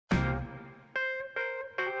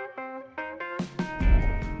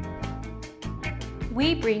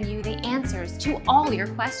we bring you the answers to all your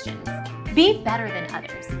questions. Be better than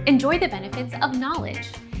others. Enjoy the benefits of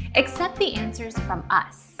knowledge. Accept the answers from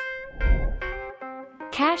us.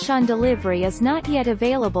 Cash on delivery is not yet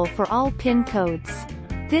available for all PIN codes.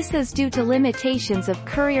 This is due to limitations of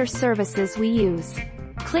courier services we use.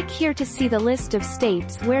 Click here to see the list of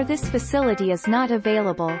states where this facility is not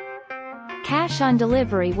available. Cash on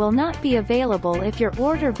delivery will not be available if your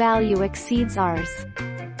order value exceeds ours.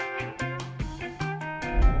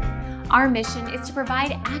 Our mission is to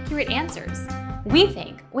provide accurate answers. We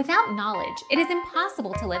think without knowledge, it is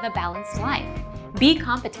impossible to live a balanced life. Be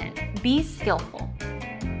competent, be skillful.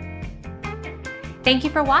 Thank you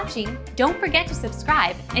for watching. Don't forget to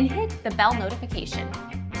subscribe and hit the bell notification.